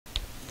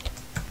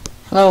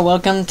Hello,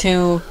 welcome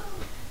to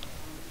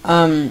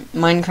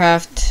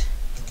Minecraft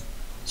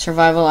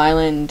Survival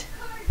Island.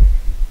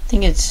 I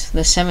think it's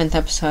the 7th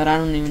episode, I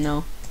don't even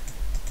know.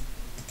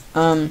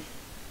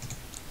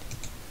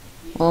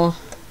 Well,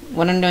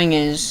 what I'm doing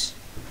is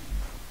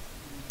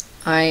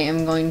I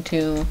am going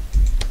to,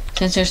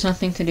 since there's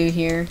nothing to do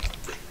here,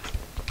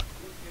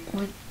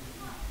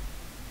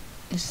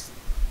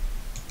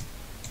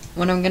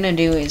 what I'm gonna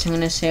do is I'm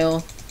gonna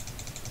sail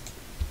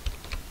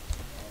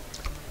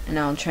and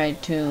I'll try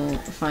to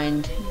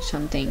find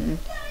something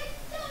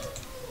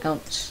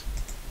else.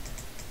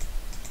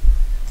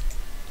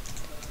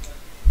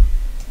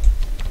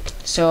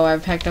 So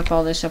I've packed up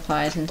all the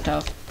supplies and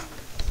stuff.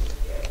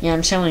 Yeah,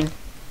 I'm sailing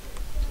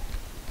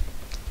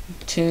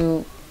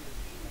to,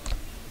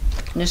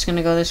 I'm just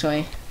gonna go this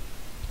way.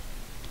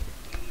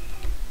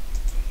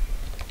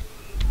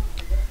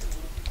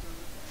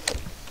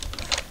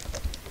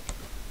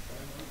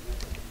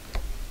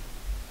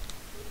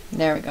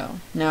 There we go.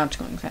 Now it's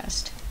going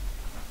fast.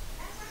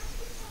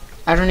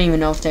 I don't even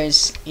know if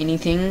there's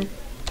anything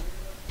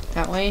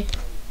that way.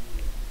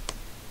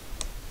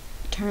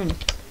 Turn.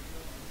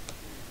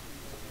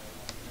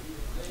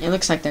 It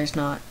looks like there's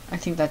not. I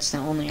think that's the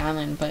only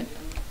island, but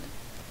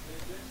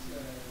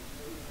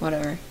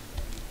whatever.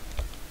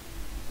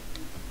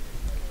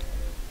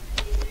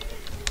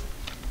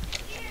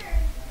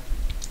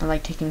 I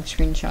like taking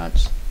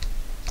screenshots,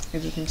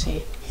 as you can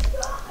see.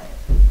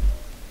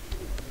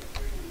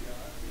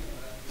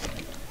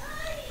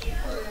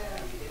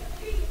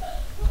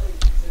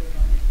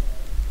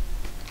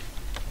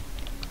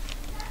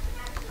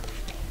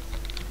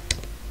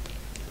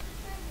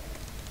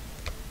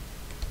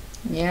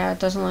 Yeah, it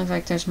doesn't look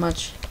like there's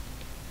much,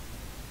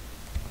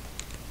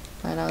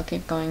 but I'll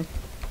keep going.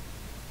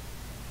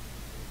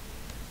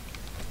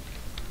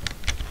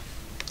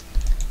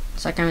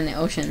 It's like I'm in the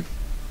ocean.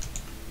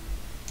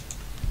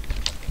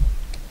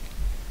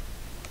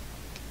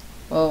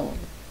 Whoa.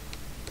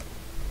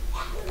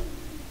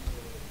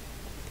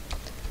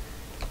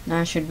 Now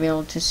I should be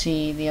able to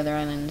see the other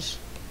islands,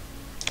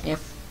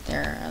 if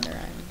there are other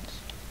islands.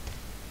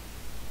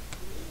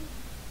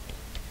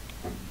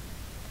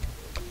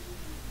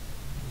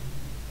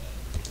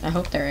 I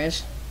hope there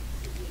is.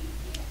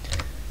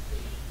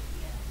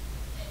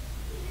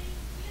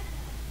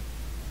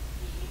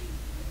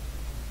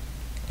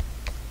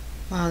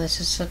 Wow,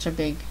 this is such a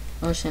big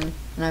ocean,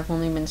 and I've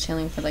only been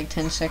sailing for like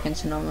 10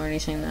 seconds and I'm already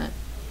saying that.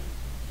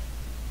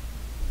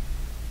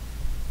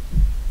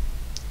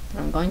 But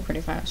I'm going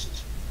pretty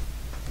fast.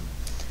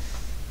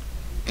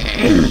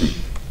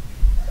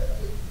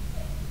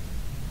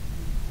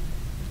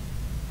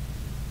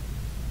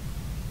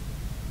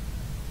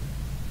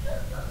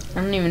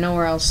 I don't even know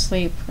where I'll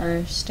sleep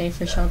or stay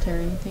for shelter or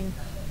anything.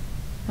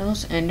 Are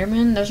those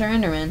Endermen? Those are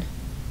Endermen.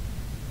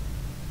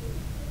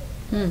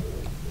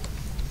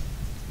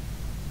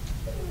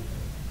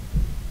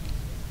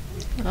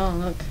 Oh,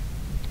 look.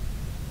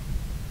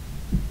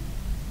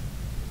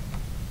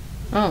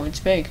 Oh,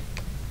 it's big.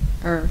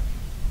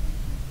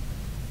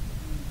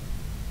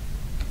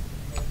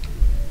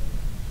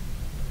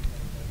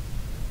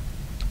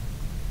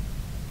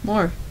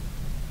 More.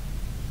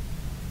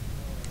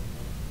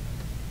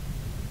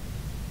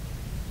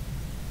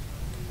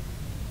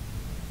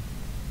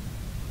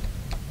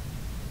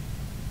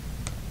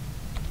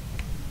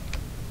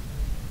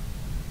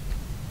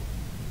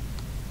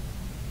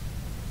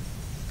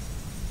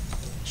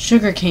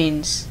 Sugar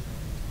canes.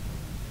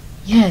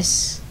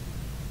 Yes.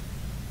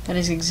 That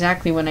is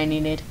exactly what I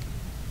needed.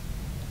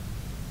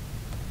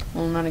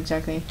 Well, not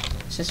exactly.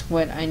 It's just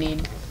what I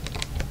need.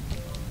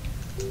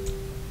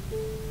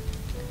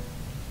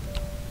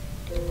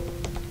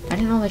 I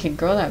didn't know they could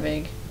grow that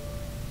big.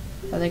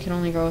 But they can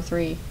only grow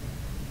 3.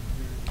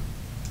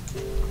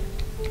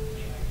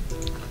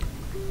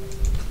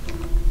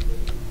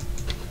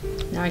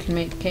 Now I can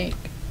make cake.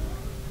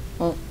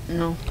 Well,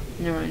 no.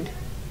 Never mind.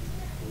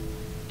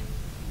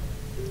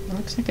 It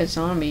looks like a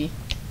zombie.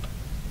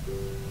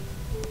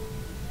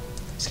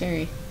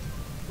 Scary.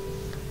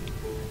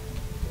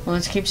 Well,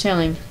 let's keep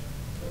sailing.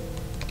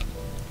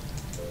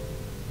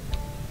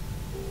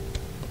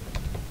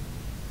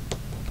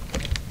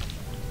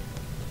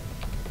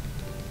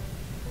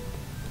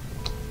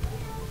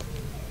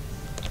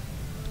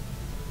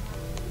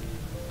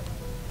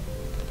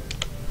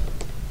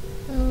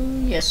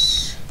 Oh,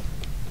 yes.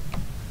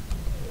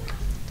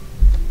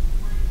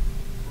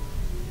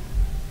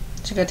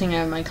 It's a good thing I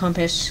have my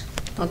compass,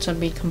 else I'd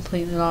be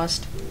completely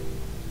lost.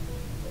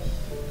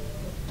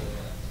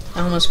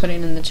 I almost put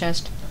it in the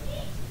chest.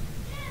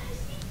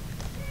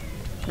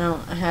 I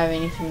don't have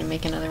anything to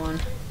make another one.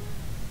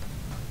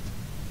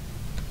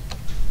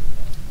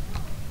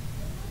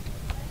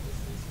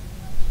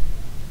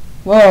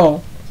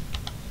 Whoa!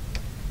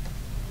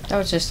 That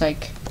was just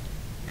like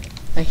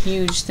a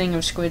huge thing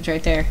of squids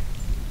right there.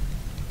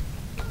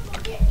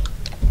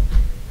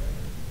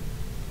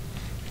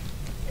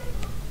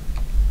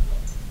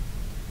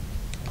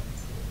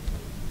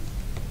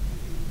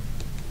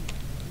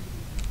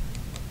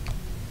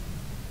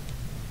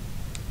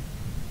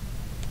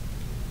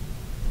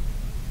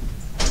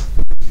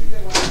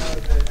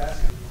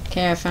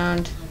 Okay, I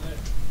found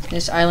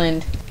this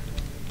island.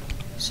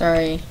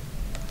 Sorry,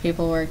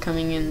 people were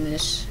coming in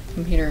this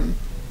computer room.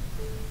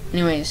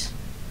 Anyways,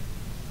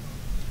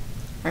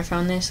 I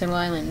found this little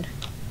island.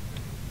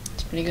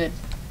 It's pretty good.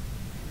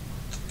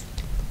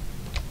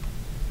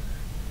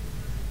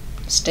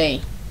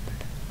 Stay.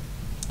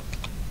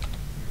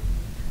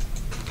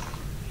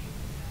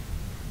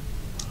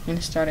 I'm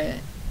gonna start a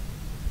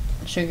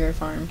sugar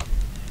farm.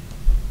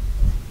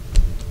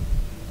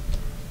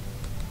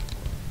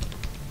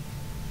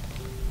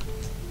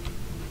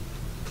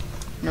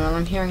 Now while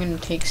I'm here, I'm gonna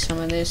take some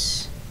of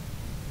this,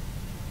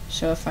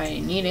 so if I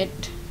need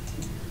it,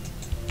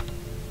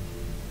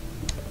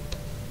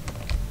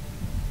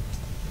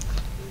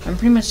 I'm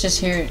pretty much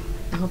just here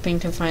hoping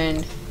to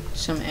find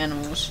some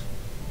animals,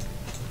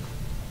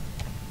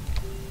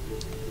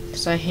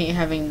 because I hate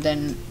having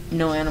then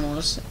no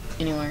animals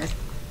anywhere.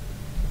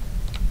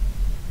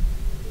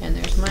 And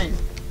there's mine.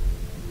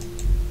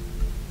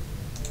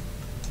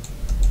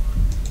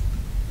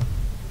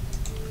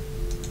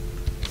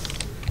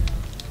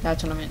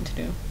 That's what I meant to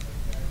do.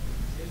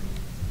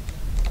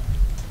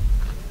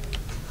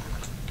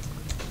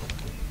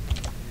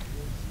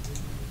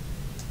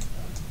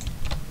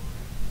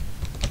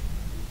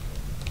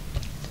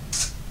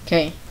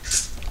 Okay.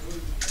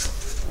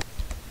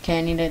 Okay,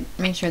 I need to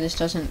make sure this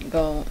doesn't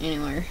go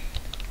anywhere.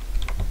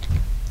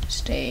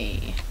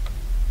 Stay.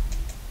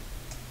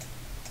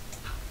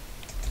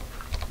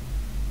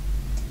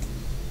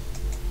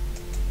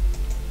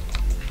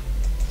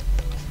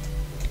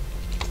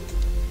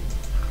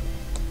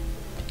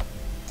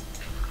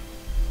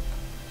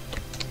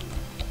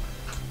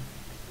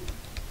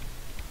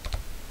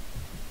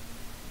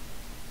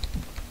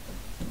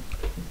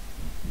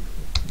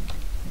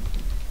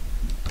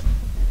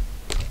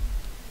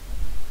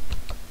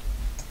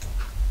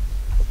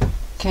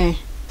 Okay,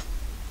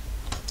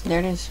 there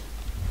it is.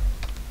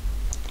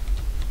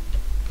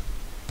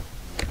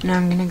 Now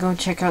I'm gonna go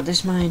check out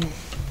this mine.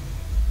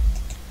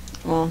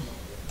 Well,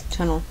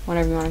 tunnel,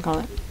 whatever you want to call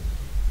it.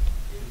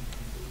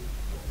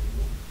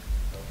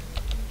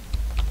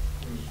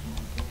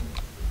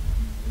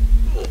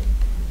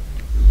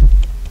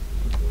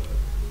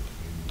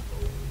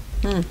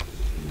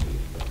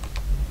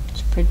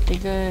 It's pretty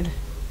good.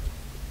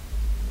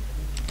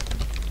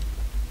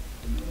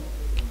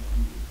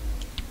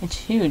 It's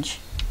huge.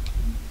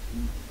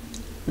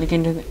 Look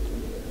into the...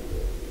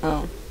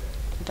 Oh,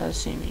 it does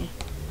see me.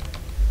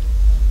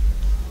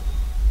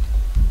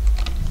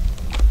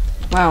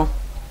 Wow.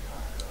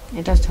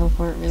 It does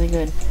teleport really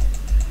good.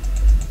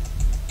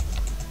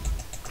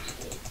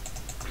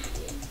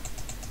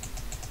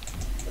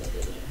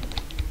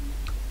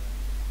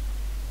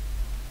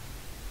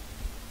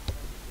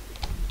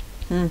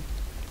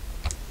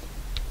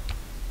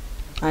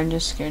 I'm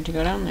just scared to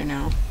go down there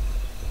now.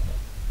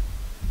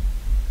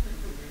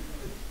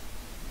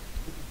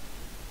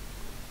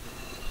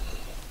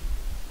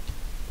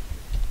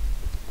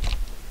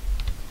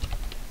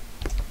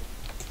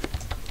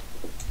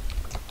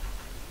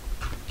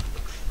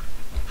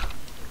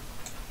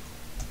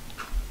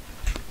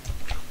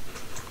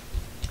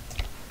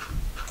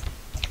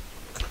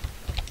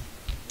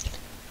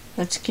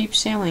 Let's keep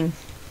sailing.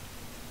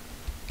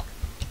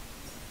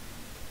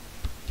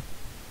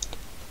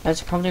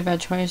 That's probably a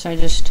bad choice. I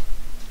just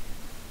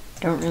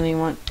don't really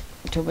want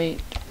to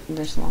wait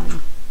this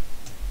long.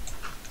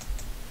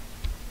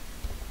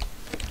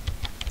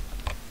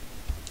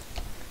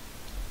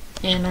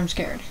 And I'm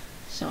scared,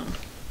 so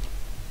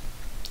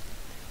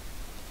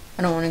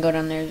I don't want to go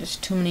down there. There's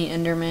too many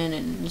Endermen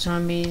and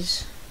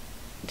zombies.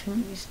 Too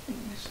many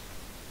things.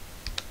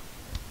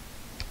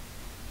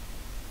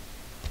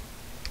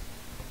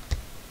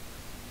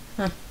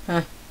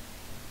 Huh.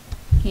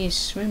 He's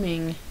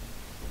swimming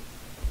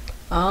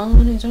all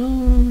on his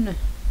own.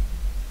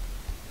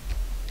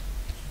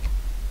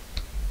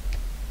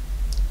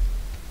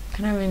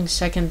 Kind of having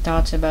second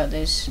thoughts about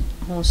this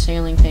whole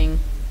sailing thing.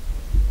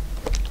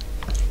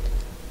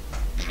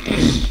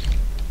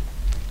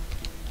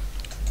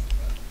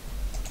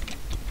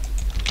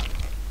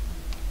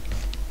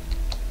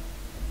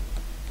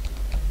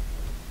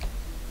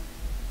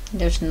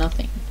 There's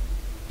nothing.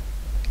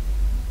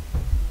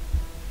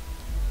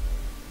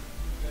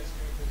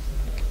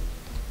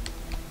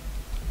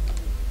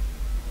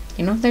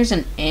 You know if there's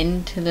an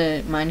end to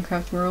the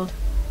Minecraft world?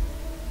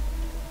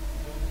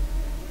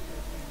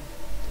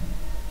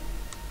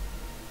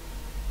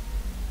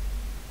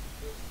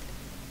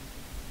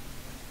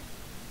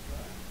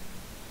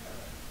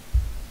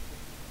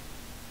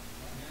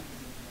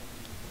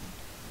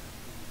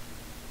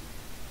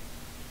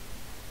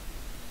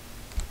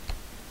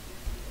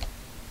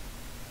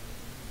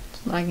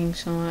 It's lagging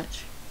so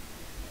much.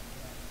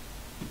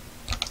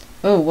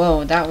 Oh,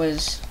 whoa, that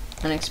was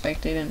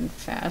unexpected and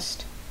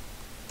fast.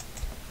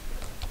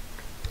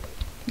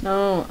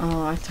 No,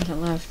 oh, I thought it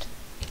left.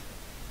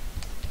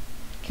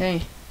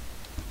 Okay.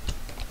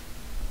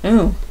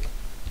 Ooh.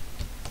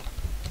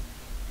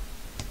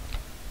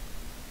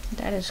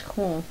 That is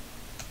cool.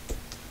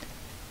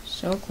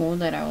 So cool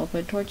that I will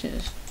put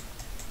torches.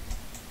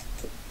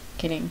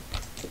 Kidding.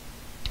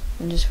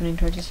 I'm just putting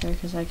torches here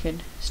because I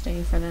could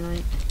stay for the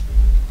night,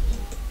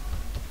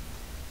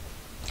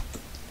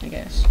 I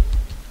guess.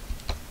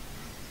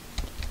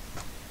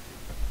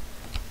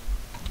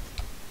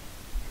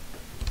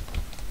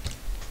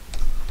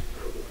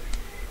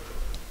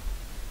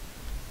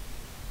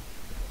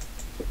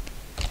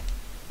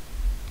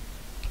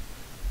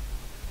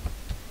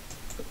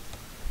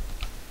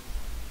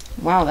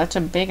 Wow, that's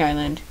a big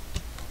island.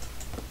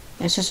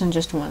 This isn't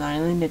just one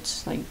island,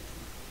 it's like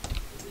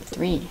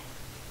 3.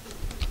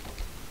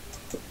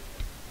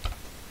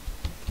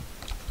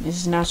 This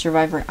is now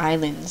Survivor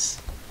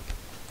Islands.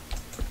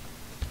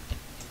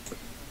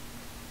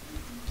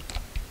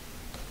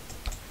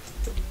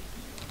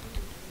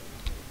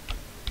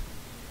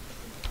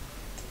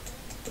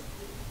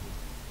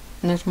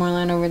 And there's more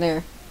land over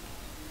there.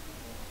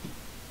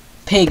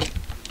 Pig!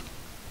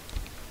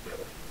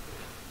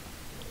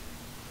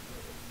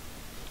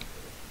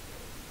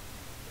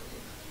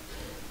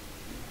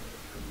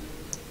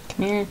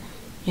 Come here.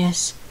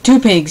 Yes. 2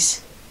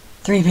 pigs!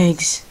 3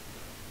 pigs!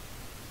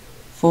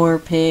 4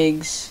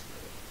 pigs.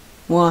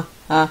 Wah,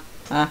 ah,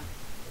 ah.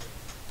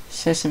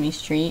 Sesame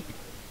Street.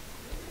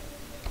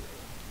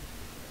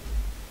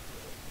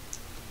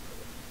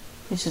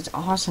 This is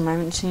awesome. I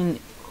haven't seen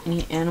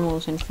any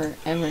animals in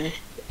forever.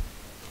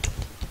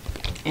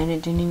 And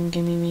it didn't even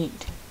give me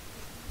meat.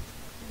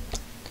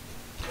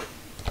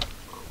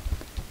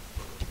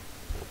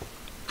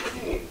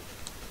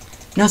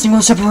 Nothing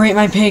will separate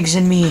my pigs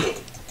and me.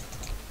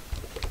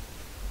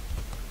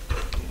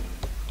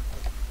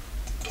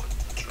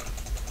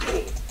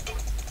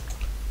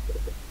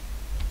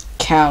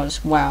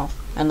 Cows. Wow.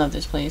 I love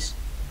this place.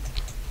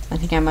 I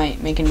think I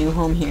might make a new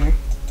home here.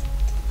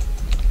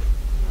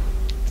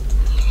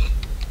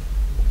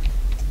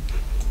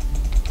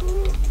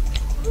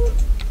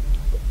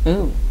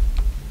 Ooh.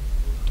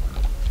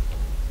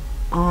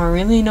 Oh,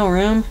 really? No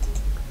room?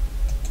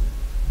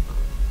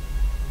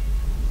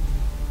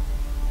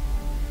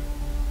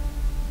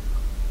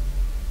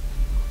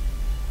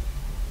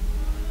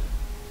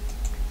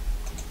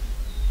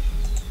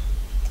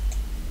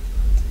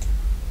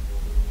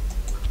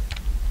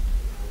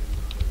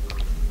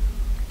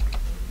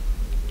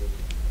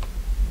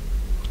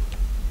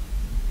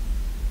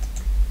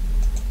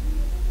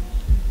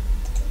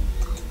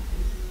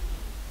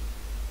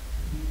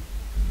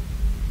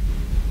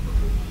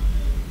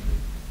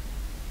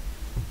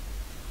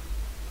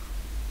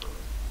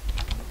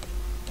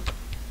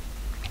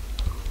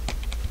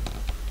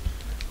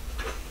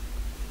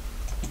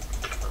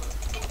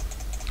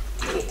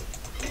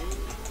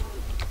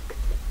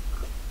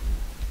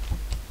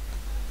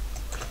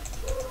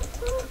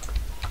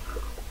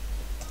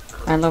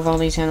 I love all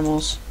these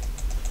animals.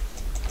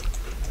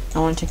 I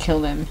want to kill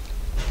them.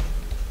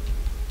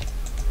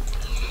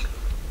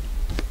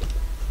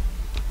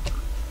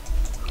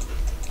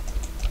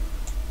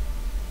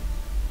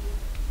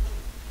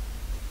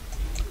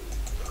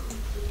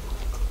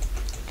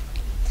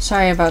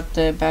 Sorry about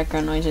the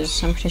background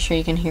noises. I'm pretty sure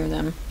you can hear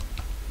them.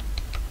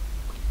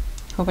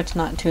 Hope it's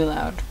not too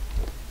loud.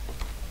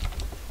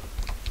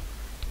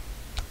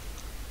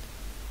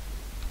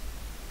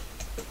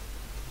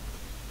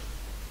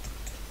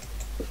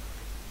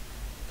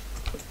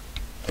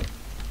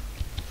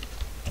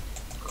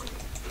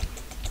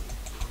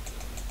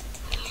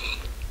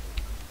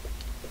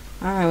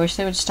 Oh, I wish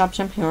they would stop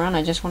jumping around.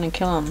 I just want to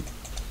kill them.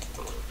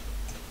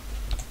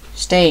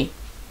 Stay.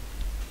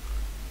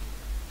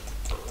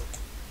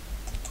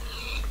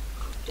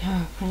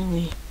 Oh,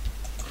 finally.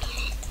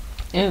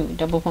 Ooh,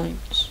 double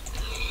points.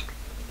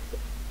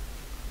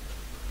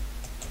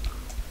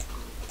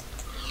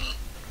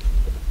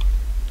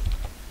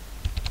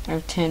 I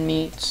have 10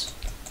 meats.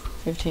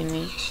 15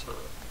 meats.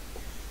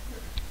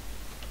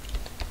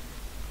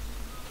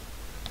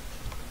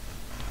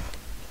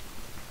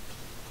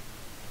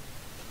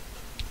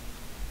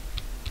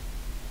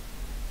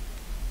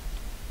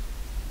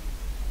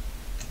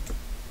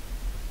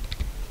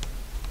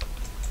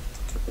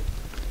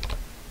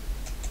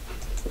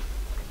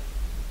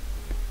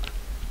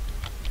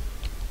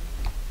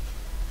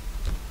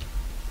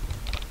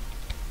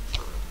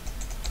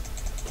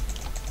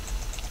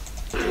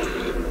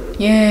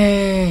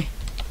 Yay!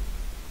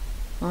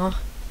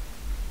 Oh.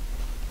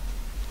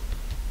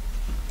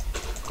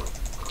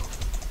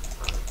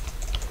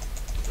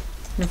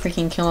 I'm gonna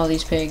freaking kill all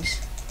these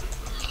pigs.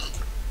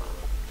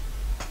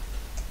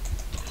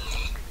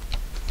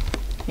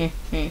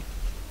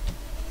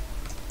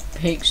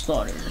 Pig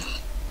slaughter.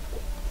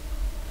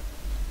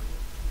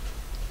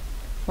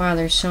 Wow,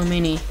 there's so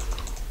many.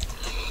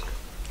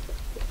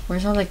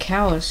 Where's all the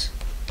cows?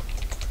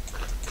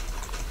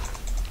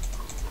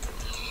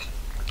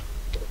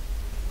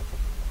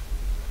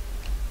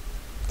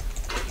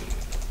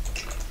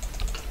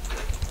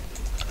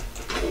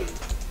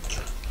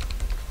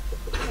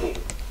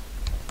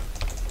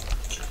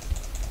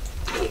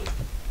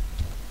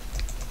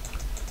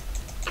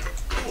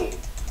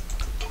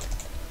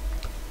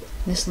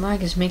 This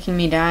lag is making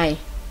me die.